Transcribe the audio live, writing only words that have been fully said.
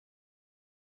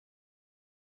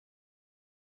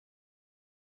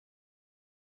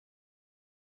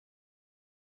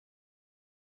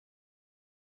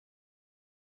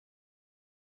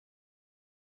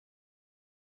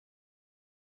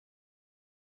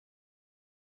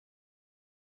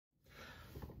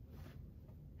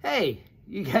Hey,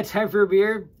 you got time for a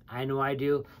beer? I know I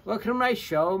do. Welcome to my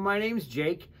show. My name's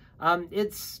Jake.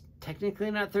 It's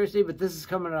technically not Thursday, but this is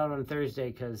coming out on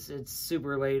Thursday because it's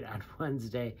super late on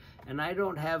Wednesday, and I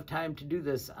don't have time to do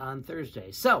this on Thursday.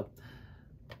 So,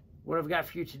 what I've got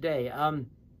for you today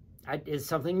is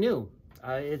something new.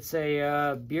 It's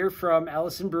a beer from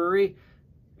Ellison Brewing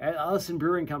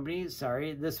Company.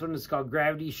 Sorry, this one is called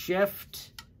Gravity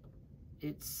Shift.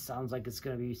 It sounds like it's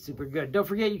going to be super good. Don't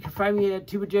forget, you can find me at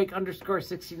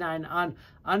tubajake_69 on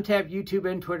Untap,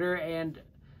 YouTube, and Twitter. And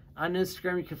on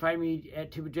Instagram, you can find me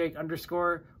at tubajake_.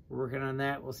 We're working on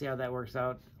that. We'll see how that works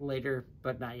out later,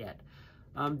 but not yet.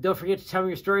 Don't forget to tell me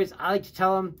your stories. I like to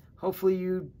tell them. Hopefully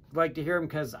you like to hear them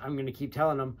because I'm going to keep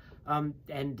telling them.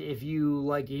 And if you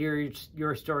like to hear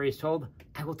your stories told,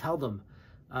 I will tell them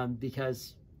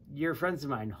because you're friends of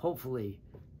mine, hopefully,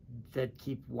 that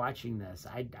keep watching this.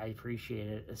 I appreciate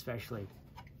it, especially.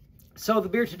 So the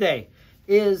beer today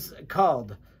is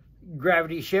called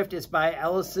Gravity Shift. It's by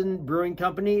Ellison Brewing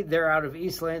Company. They're out of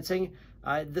East Lansing.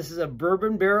 This is a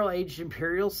bourbon barrel-aged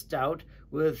imperial stout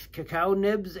with cacao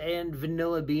nibs and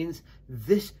vanilla beans.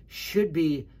 This should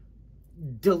be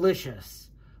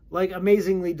delicious. Like,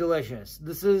 amazingly delicious.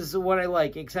 This is what I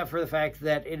like, except for the fact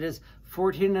that it is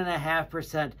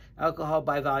 14.5% alcohol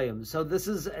by volume. So this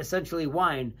is essentially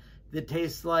wine that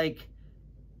tastes like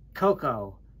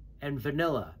cocoa and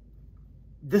vanilla.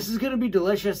 This is going to be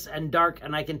delicious and dark,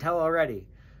 and I can tell already.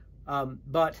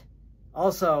 But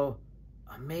also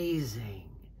amazing.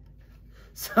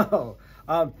 So,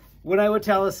 when I went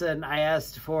to Ellison, I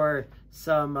asked for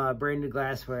some brand new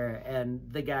glassware, and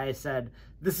the guy said,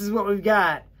 "This is what we've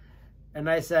got." And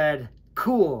I said,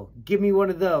 "Cool, give me one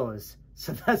of those."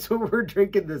 So that's what we're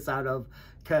drinking this out of,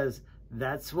 because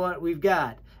that's what we've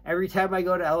got. Every time I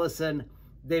go to Ellison,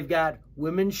 they've got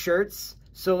women's shirts.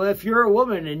 So if you're a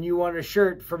woman and you want a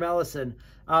shirt from Ellison,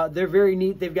 they're very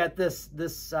neat. They've got this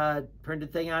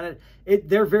printed thing on it.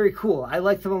 They're very cool. I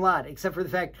like them a lot, except for the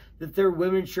fact that they're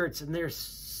women's shirts and they're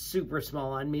super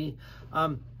small on me.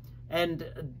 And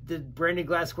the branded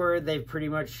glassware, they've pretty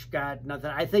much got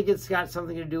nothing. I think it's got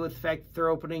something to do with the fact that they're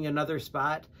opening another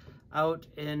spot out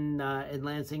in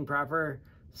Lansing proper,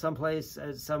 someplace,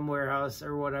 at some warehouse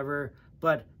or whatever.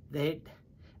 But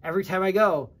every time I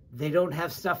go, they don't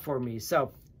have stuff for me.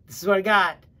 So this is what I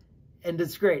got, and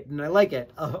it's great, and I like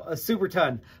it a super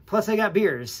ton. Plus, I got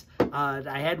beers.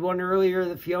 I had one earlier,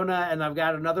 the Fiona, and I've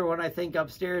got another one, I think,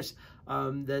 upstairs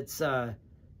that's... I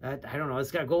don't know,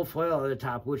 it's got gold foil at the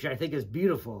top, which I think is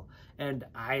beautiful. And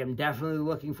I am definitely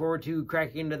looking forward to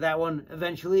cracking into that one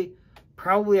eventually.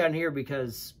 Probably on here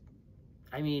because,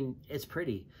 I mean, it's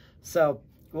pretty. So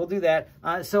we'll do that.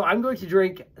 So I'm going to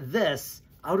drink this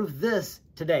out of this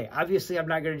today. Obviously, I'm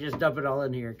not going to just dump it all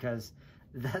in here because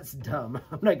that's dumb.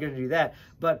 I'm not going to do that.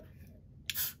 But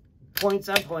points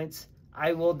on points,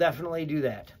 I will definitely do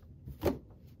that.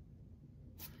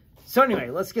 So anyway,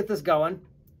 let's get this going.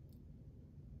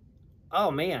 Oh,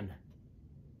 man.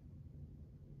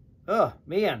 Oh,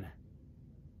 man.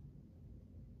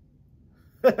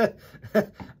 I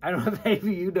don't know if any of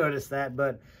you noticed that,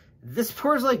 but this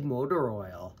pours like motor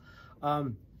oil.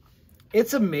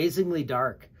 It's amazingly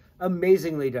dark.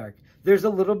 Amazingly dark. There's a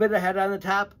little bit of head on the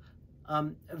top.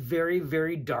 Very,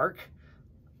 very dark.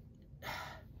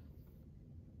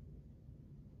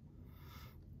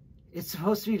 It's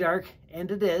supposed to be dark, and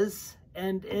it is.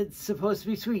 And it's supposed to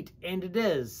be sweet, and it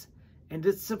is. And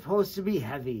it's supposed to be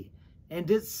heavy. And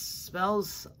it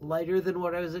smells lighter than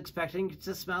what I was expecting it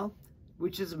to smell,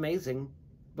 which is amazing.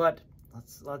 But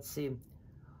let's see.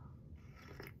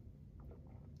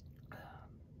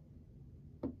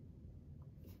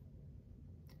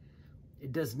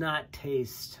 It does not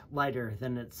taste lighter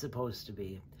than it's supposed to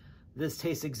be. This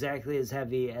tastes exactly as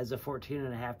heavy as a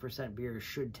 14.5% beer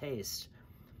should taste.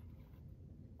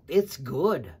 It's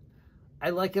good. I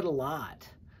like it a lot.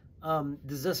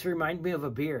 Does this remind me of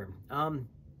a beer?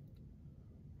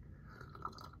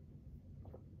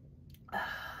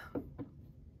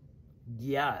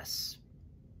 Yes.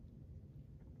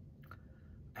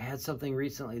 I had something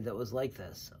recently that was like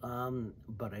this,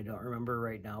 but I don't remember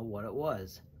right now what it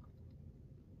was.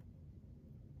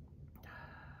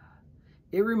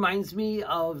 It reminds me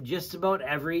of just about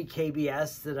every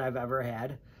KBS that I've ever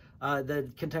had. The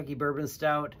Kentucky Bourbon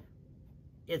Stout.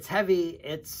 It's heavy.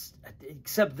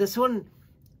 Except this one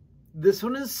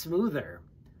is smoother.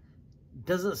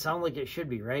 Doesn't sound like it should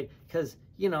be, right? Because,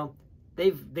 you know,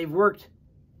 they've worked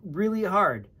really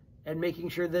hard at making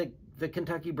sure that the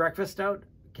Kentucky Breakfast Stout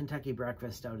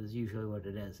is usually what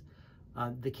it is.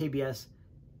 The KBS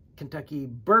Kentucky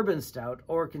Bourbon Stout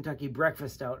or Kentucky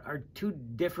Breakfast Stout are two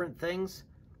different things.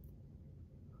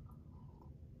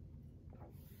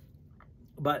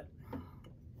 But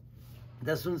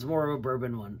this one's more of a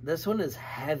bourbon one. This one is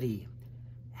heavy.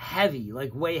 Heavy,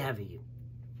 like way heavy.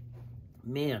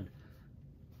 Man,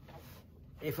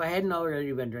 if I hadn't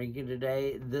already been drinking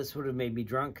today, this would have made me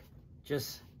drunk.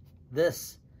 Just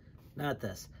this, not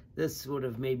this. This would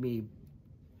have made me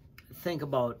think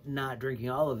about not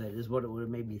drinking all of it, is what it would have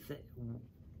made me think.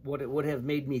 What it would have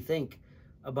made me think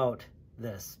about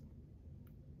this.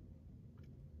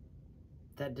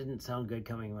 That didn't sound good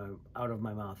coming out of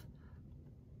my mouth.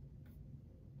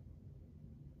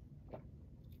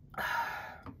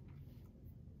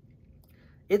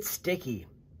 It's sticky.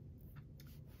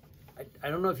 I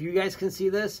don't know if you guys can see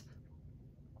this,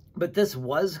 but this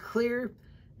was clear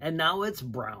and now it's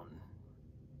brown.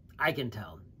 I can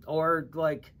tell. Or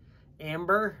like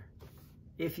amber,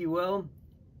 if you will.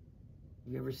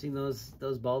 You ever seen those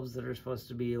bulbs that are supposed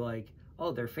to be like,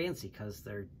 oh, they're fancy because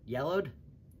they're yellowed?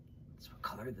 That's what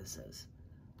color this is.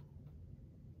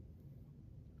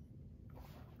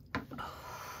 Oh,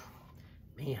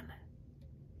 man.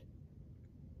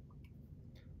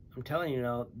 I'm telling you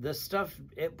now, this stuff,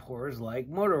 it pours like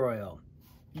motor oil.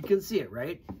 You can see it,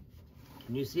 right?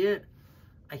 Can you see it?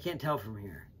 I can't tell from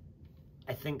here.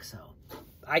 I think so.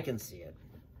 I can see it.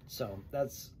 So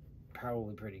that's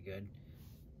probably pretty good.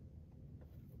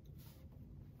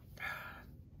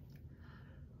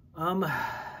 The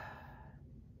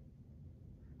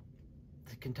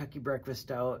Kentucky Breakfast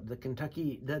Stout,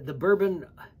 the bourbon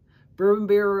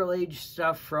barrel aged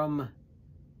stuff from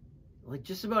like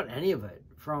just about any of it.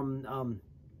 From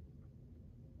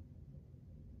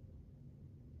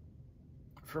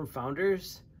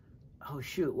Founders. Oh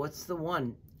shoot, what's the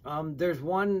one? There's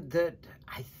one that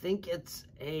I think it's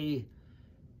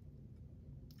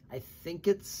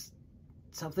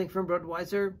something from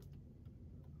Budweiser.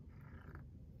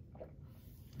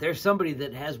 There's somebody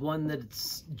that has one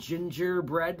that's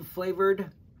gingerbread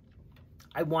flavored.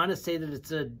 I want to say that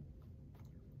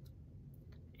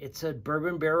it's a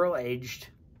bourbon barrel aged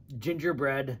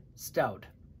gingerbread stout.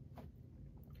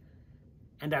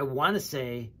 And I want to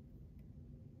say,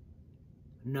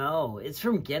 no, it's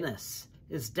from Guinness.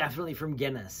 It's definitely from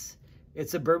Guinness.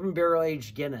 It's a bourbon barrel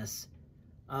aged Guinness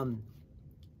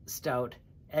stout.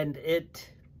 And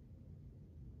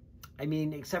I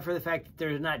mean, except for the fact that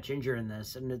there's not ginger in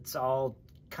this, and it's all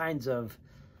kinds of,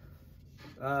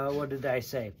 what did I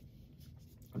say?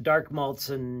 Dark malts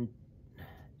and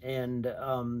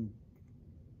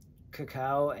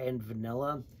cacao and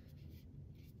vanilla.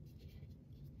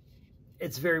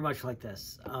 It's very much like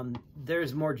this.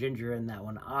 There's more ginger in that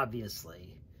one,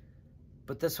 obviously.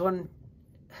 But this one,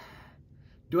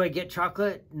 do I get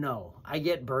chocolate? No, I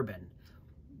get bourbon.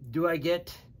 Do I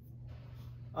get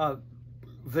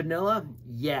vanilla?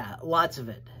 Yeah, lots of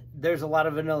it. There's a lot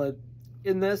of vanilla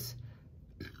in this.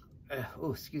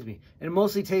 Oh, excuse me. And it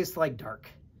mostly tastes like dark.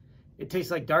 It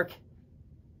tastes like dark,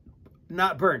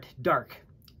 not burnt, dark.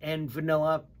 And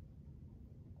vanilla.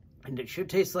 And it should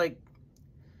taste like,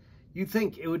 you'd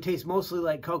think it would taste mostly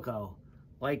like cocoa.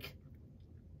 Like,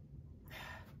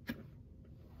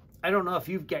 I don't know if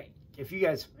you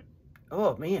guys,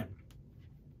 oh man.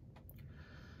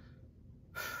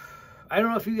 I don't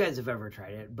know if you guys have ever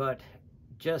tried it, but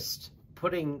just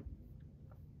putting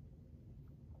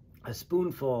a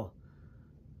spoonful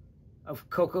of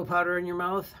cocoa powder in your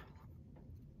mouth,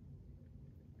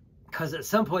 because at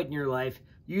some point in your life,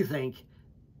 you think,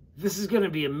 this is going to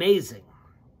be amazing.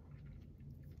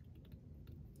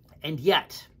 And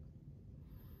yet,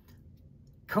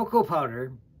 cocoa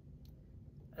powder,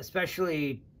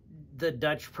 especially the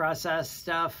Dutch process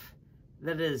stuff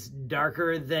that is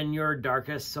darker than your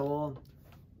darkest soul,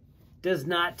 does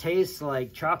not taste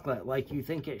like chocolate like you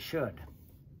think it should.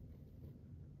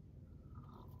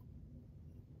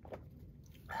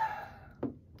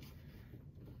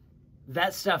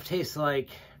 That stuff tastes like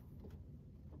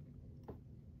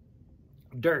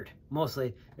dirt,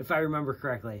 mostly, if I remember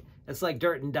correctly. It's like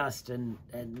dirt and dust, and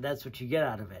that's what you get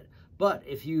out of it. But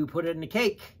if you put it in a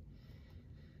cake,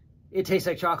 it tastes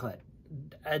like chocolate.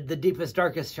 The deepest,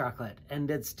 darkest chocolate, and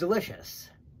it's delicious.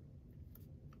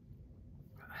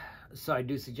 So I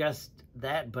do suggest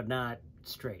that, but not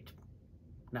straight.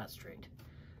 Not straight.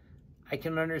 I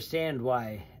can understand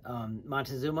why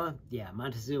Montezuma, yeah,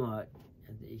 Montezuma,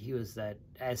 he was that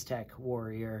Aztec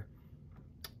warrior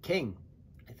king,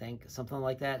 I think, something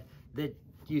like that, that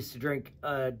used to drink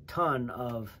a ton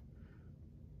of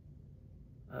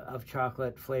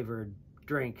chocolate flavored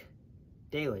drink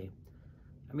daily.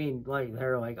 I mean, like,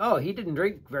 they're like, oh, he didn't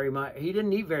drink very much, he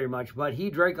didn't eat very much, but he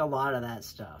drank a lot of that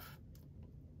stuff.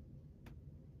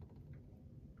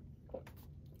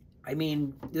 I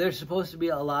mean, there's supposed to be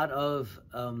a lot of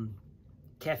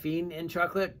caffeine in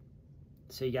chocolate.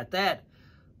 So you got that.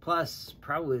 Plus,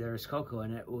 probably there's cocoa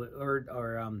in it,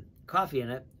 or coffee in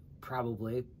it,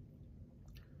 probably.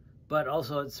 But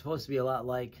also, it's supposed to be a lot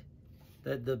like,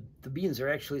 the beans are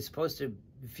actually supposed to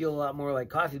feel a lot more like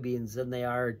coffee beans than they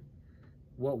are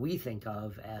what we think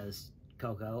of as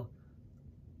cocoa.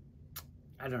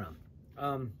 I don't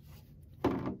know.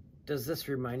 Does this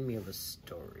remind me of a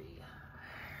story?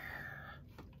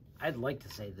 I'd like to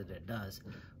say that it does,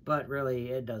 but really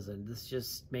it doesn't. This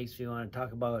just makes me want to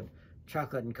talk about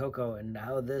chocolate and cocoa and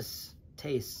how this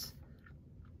tastes.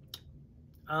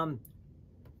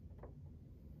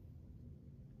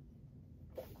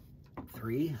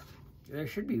 3. There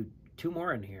should be 2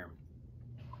 more in here.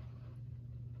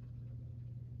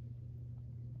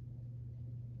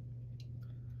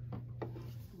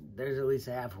 There's at least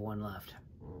half of one left.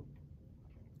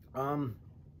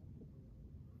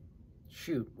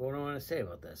 Shoot, what do I want to say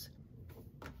about this?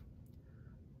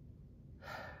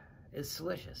 It's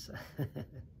delicious.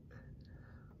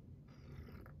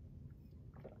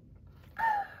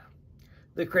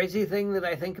 The crazy thing that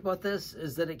I think about this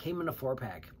is that it came in a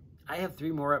 4-pack. I have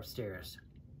 3 more upstairs.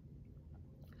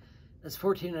 That's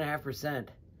 14.5%.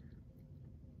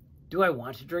 Do I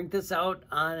want to drink this out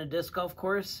on a disc golf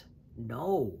course?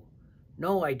 No.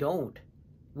 No, I don't.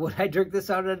 Would I drink this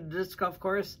out at a disc golf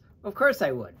course? Of course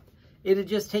I would. It'd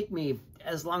just take me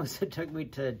as long as it took me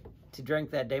to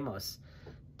drink that Demos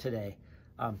today.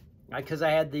 Because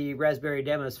I had the raspberry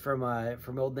Demos from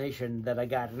Old Nation that I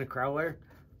got in a crowler.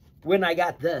 When I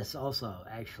got this also,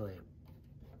 actually.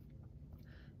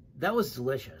 That was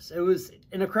delicious. It was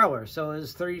in a crowler, so it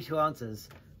was 32 ounces,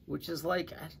 which is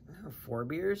like, I don't know, 4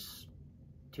 beers?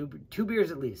 2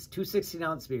 beers at least. 2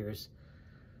 16-ounce beers.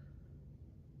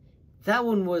 That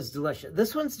one was delicious.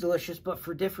 This one's delicious, but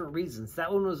for different reasons.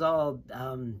 That one was all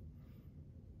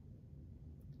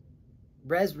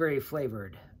raspberry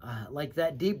flavored. Like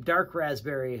that deep, dark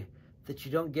raspberry that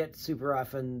you don't get super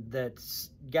often that's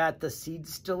got the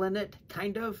seeds still in it,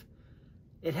 kind of.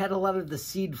 It had a lot of the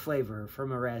seed flavor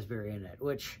from a raspberry in it,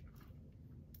 which,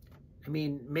 I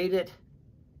mean, made it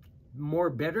more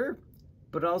bitter,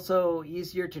 but also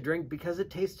easier to drink because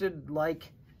it tasted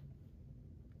like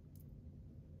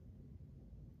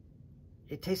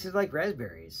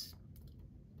raspberries.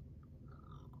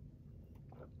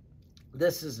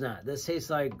 This is not. This tastes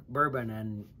like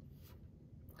bourbon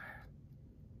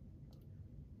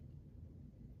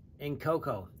and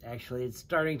cocoa. Actually, it's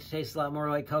starting to taste a lot more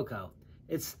like cocoa.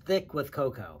 It's thick with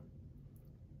cocoa.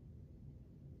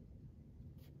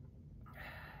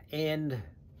 And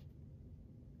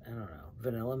I don't know,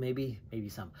 vanilla maybe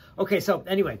some. Okay, so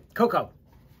anyway, cocoa.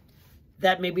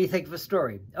 That made me think of a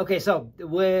story. Okay, so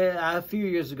a few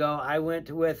years ago, I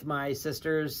went with my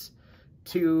sisters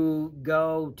to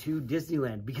go to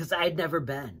Disneyland because I had never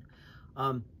been.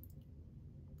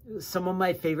 Some of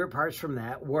my favorite parts from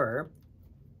that were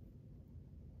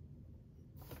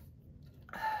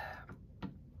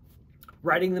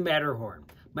riding the Matterhorn.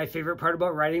 My favorite part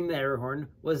about riding the Matterhorn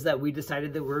was that we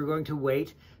decided that we were going to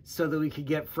wait so that we could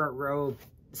get front row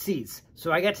seats.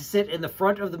 So I got to sit in the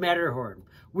front of the Matterhorn,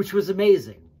 which was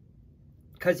amazing.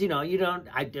 Because, you know,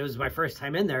 it was my first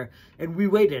time in there, and we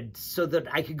waited so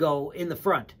that I could go in the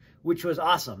front, which was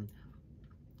awesome.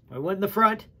 I went in the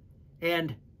front,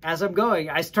 and as I'm going,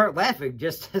 I start laughing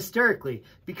just hysterically,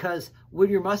 because when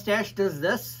your mustache does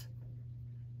this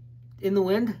in the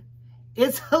wind,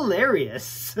 it's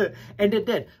hilarious. And it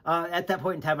did. At that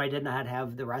point in time, I did not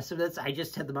have the rest of this. I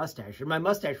just had the mustache, and my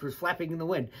mustache was flapping in the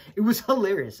wind. It was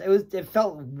hilarious. It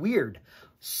felt weird,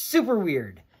 super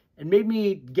weird, and made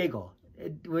me giggle,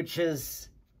 which is,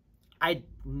 I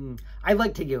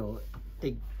like to giggle.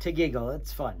 To giggle,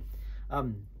 it's fun.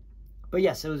 But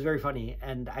yes, it was very funny,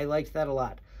 and I liked that a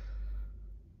lot.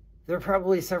 There are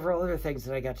probably several other things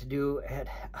that I got to do at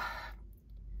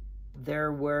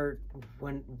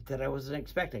that I wasn't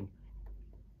expecting.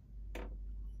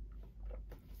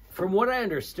 From what I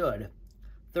understood,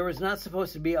 there was not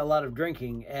supposed to be a lot of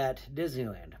drinking at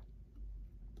Disneyland.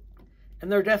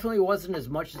 And there definitely wasn't as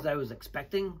much as I was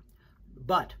expecting,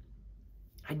 but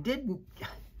I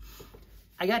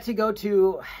got to go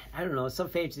to, I don't know, some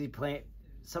fancy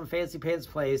pants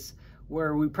place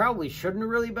where we probably shouldn't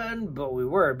have really been, but we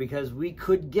were, because we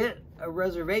could get a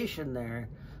reservation there,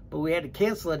 but we had to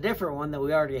cancel a different one that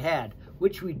we already had,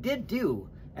 which we did do.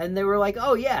 And they were like,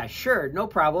 oh yeah, sure, no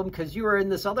problem, because you were in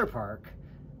this other park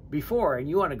before, and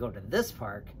you want to go to this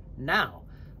park now.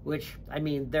 Which, I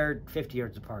mean, they're 50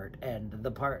 yards apart, and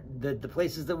the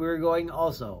places that we were going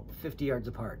also 50 yards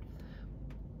apart.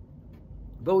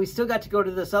 But we still got to go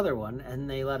to this other one, and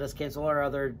they let us cancel our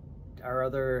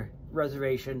other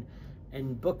reservation,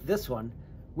 and booked this one,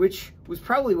 which was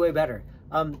probably way better.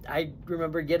 I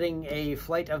remember getting a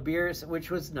flight of beers, which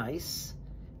was nice.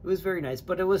 It was very nice,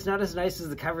 but it was not as nice as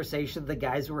the conversation the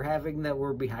guys were having that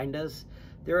were behind us.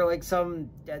 They were like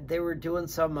they were doing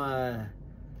some, I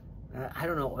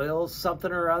don't know, oil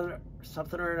something or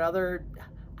another.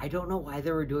 I don't know why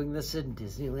they were doing this in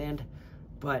Disneyland,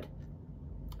 but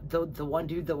the one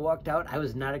dude that walked out, I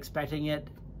was not expecting it,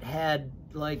 had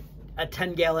like a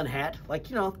 10-gallon hat, like,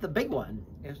 you know, the big one.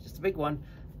 It was just a big one,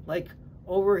 like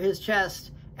over his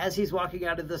chest as he's walking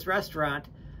out of this restaurant.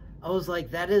 I was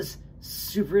like, that is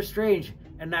super strange,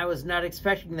 and I was not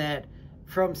expecting that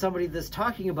from somebody that's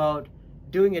talking about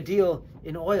doing a deal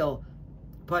in oil,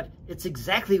 but it's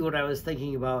exactly what I was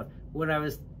thinking about when I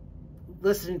was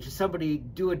listening to somebody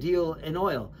do a deal in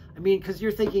oil. I mean, because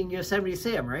you're thinking Yosemite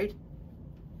Sam, right?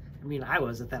 I mean, I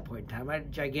was at that point in time. I had a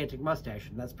gigantic mustache,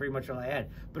 and that's pretty much all I had,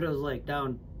 but it was like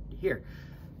down here.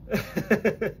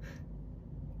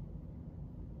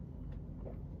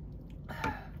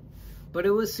 But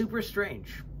it was super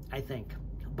strange, I think.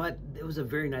 But it was a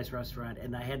very nice restaurant,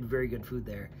 and I had very good food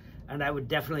there. And I would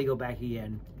definitely go back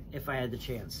again if I had the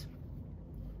chance.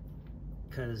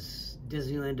 Because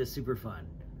Disneyland is super fun.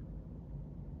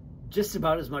 Just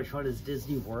about as much fun as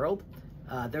Disney World.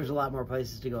 There's a lot more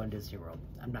places to go in Disney World.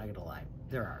 I'm not going to lie.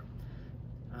 There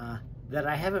are. That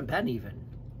I haven't been even.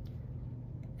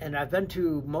 And I've been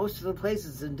to most of the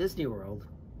places in Disney World.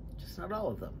 Just not all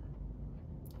of them.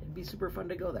 It'd be super fun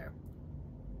to go there.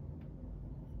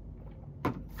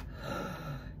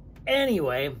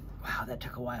 Anyway, wow, that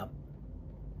took a while.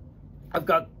 I've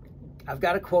got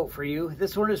a quote for you.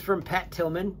 This one is from Pat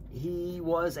Tillman. He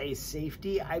was a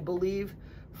safety, I believe,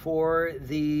 for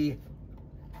the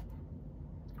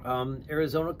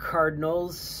Arizona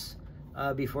Cardinals.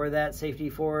 Before that, safety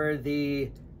for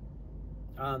the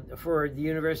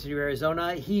University of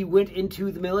Arizona. He went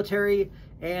into the military,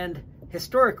 and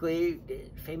historically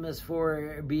famous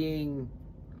for being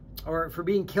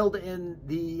killed in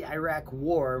the Iraq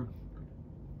War.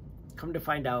 Come to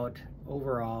find out,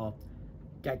 overall,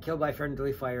 got killed by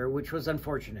friendly fire, which was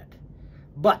unfortunate.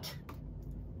 But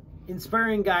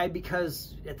inspiring guy,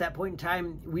 because at that point in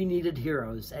time, we needed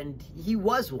heroes, and he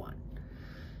was one.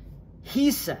 He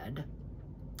said,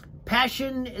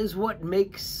 "Passion is what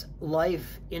makes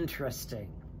life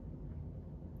interesting."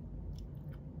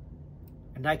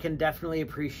 And I can definitely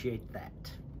appreciate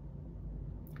that.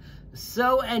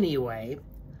 So anyway,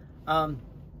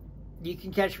 you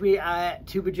can catch me at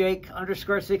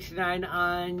tubajake_69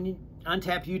 on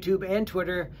Untapped YouTube and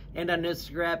Twitter, and on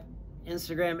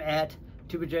Instagram at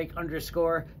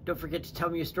tubajake_. Don't forget to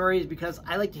tell me your stories, because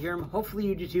I like to hear them. Hopefully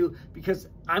you do too, because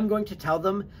I'm going to tell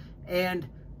them. And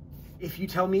if you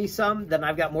tell me some, then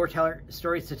I've got more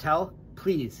stories to tell.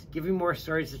 Please give me more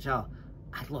stories to tell.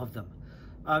 I love them.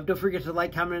 Don't forget to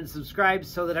like, comment, and subscribe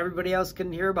so that everybody else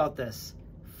can hear about this.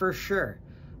 For sure.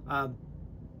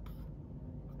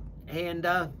 And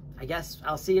I guess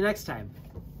I'll see you next time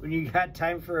when you got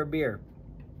time for a beer.